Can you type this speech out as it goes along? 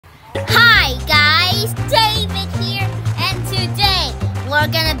Hi guys, David here, and today we're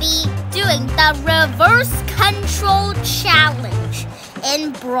gonna be doing the reverse control challenge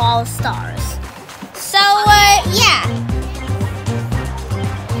in Brawl Stars. So yeah,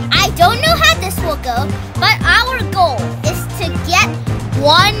 I don't know how this will go, but our goal is to get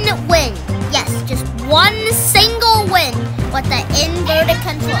one win. Yes, just one single win with the inverted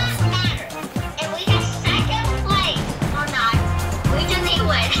controls.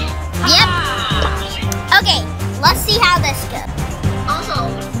 Yep. Okay, let's see how this goes. Also,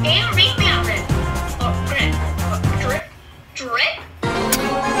 and rebounded. Drip.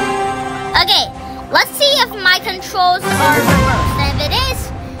 Okay, let's see if my controls are reversed. And if it is,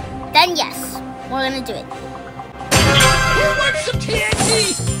 then yes, we're gonna do it. Who wants some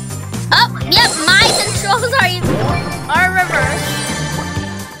TNT? Oh, yep, my controls are reversed.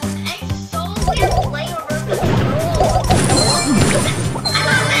 It's so weird to play reverse control.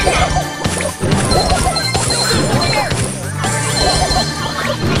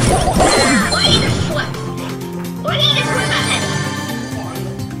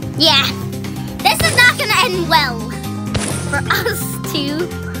 Yeah, this is not gonna end well for us two.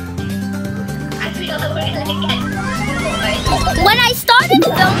 I feel like we're gonna get. When I started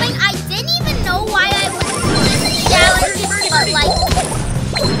filming, I didn't even know why I was doing this challenge, but like,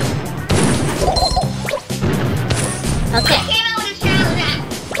 okay.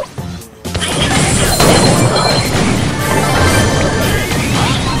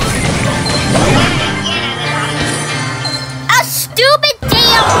 A stupid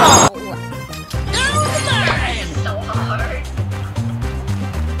damn roll. So hard.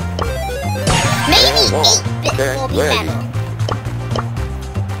 Maybe 8-bit will be better.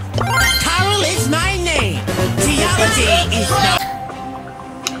 Carol is my name. Theology is not.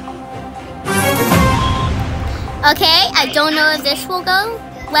 Okay, I don't know if this will go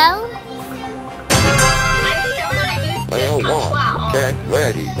well. Get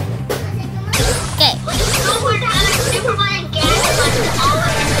ready. Okay.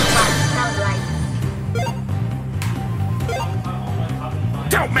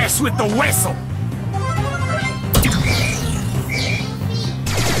 Don't mess with the whistle.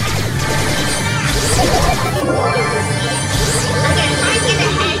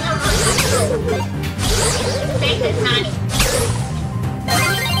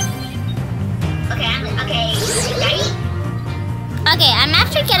 Okay, I'm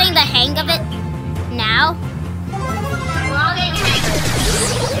actually getting the hang of it now. We're all getting hang of it.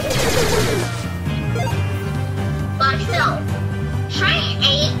 But still, try to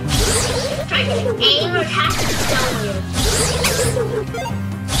aim or tap the stone here.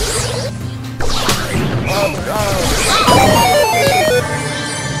 Oh no!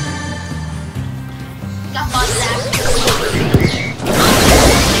 Got buzzed out.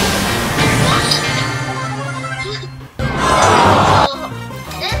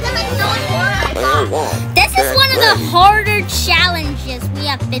 This is one of the harder challenges we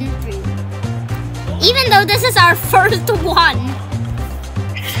have been through. Even though this is our first one.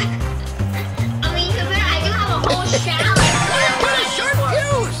 I mean, I do have a whole challenge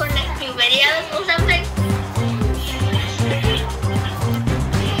for next few videos or something.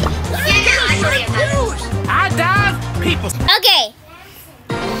 I dive people. Okay.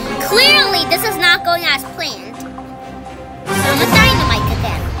 Clearly, this is not going as planned. So I'm gonna dynamite it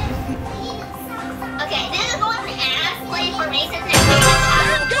then. Okay, this is going to ask play for Mason's and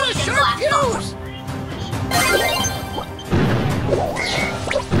I've got a sharp fuse.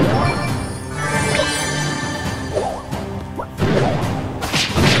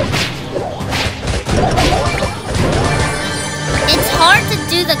 It's hard to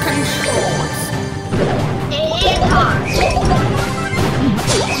do the controls. It is hard.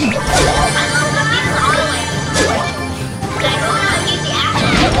 I love the music all the way. But I don't know how to use the action.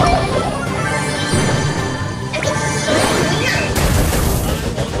 It's so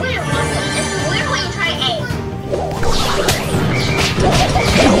weird. It's weird when you try to aim.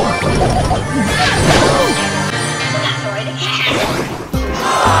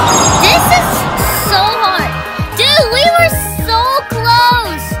 This is so hard. Dude, we were so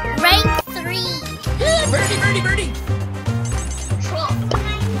close. Rank 3. Birdie. Troll.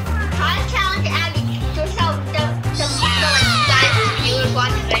 Try to challenge Abby yourself, the guys and viewers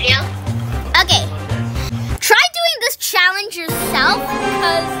watch the video. Okay. Try doing this challenge yourself,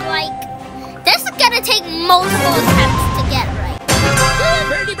 because, like, this is gonna take multiple attempts to get right.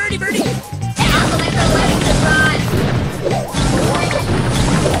 Birdie. And also make sure to like and subscribe.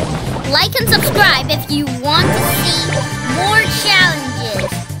 Like and subscribe if you want to see more challenges.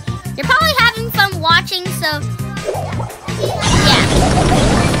 You're probably having fun watching, so yeah.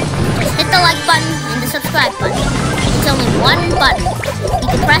 button and the subscribe button. It's only one button. You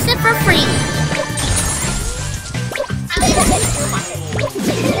can press it for free.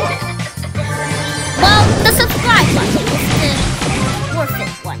 Well, the subscribe button is the worth it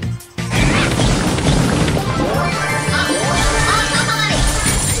one.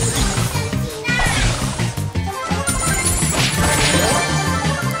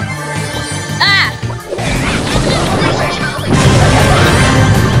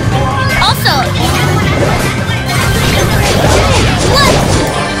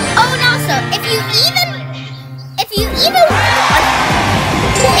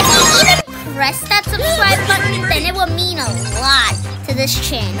 Press that subscribe button, then it will mean a lot to this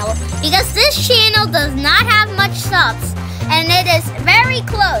channel because this channel does not have much subs and it is very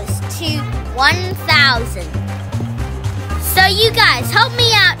close to 1,000. So you guys help me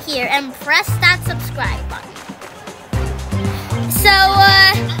out here and press that subscribe button. So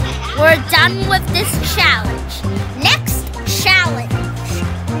we're done with this challenge. Next challenge.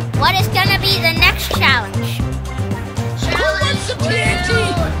 What is gonna be the next challenge?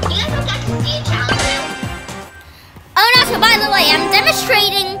 Oh no, so by the way, I'm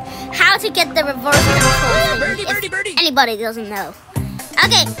demonstrating how to get the reverse controls. If anybody doesn't know.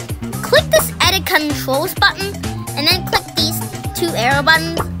 Okay, click this edit controls button and then click these two arrow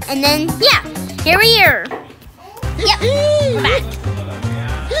buttons and then yeah, here we are. Yep, we're back.